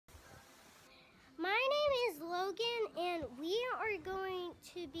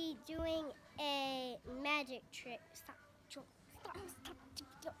to be doing a magic trick. Stop.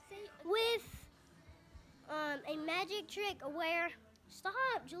 With a magic trick where, stop,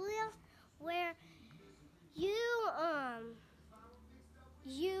 Julia, where you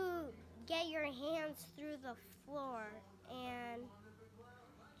get your hands through the floor and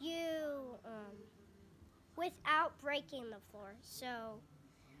you without breaking the floor. So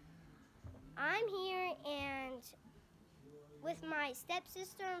I'm here and with my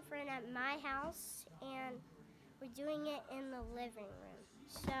stepsister and friend at my house, and we're doing it in the living room.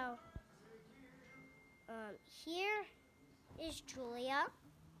 So here is Julia,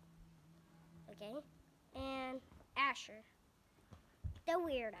 okay, and Asher, the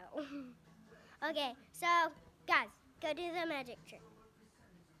weirdo. Okay, so guys, go do the magic trick.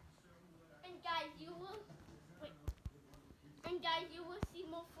 And guys, you will see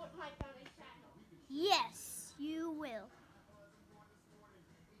more Fortnite on this channel. Yes, you will.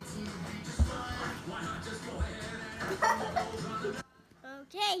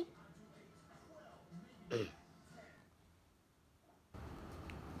 Okay.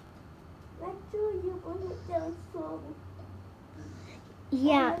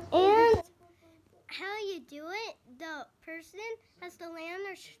 Yeah, and how you do it, the person has to lay on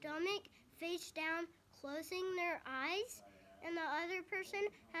their stomach, face down, closing their eyes, and the other person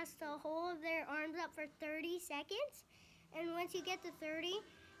has to hold their arms up for 30 seconds. And once you get to 30,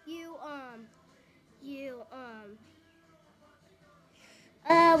 you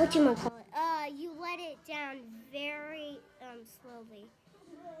let it down very slowly.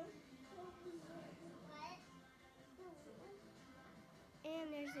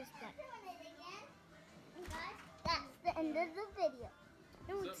 And there's this button. That's the end of the video.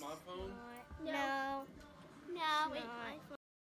 No, Is that my phone? No. No, wait, my phone.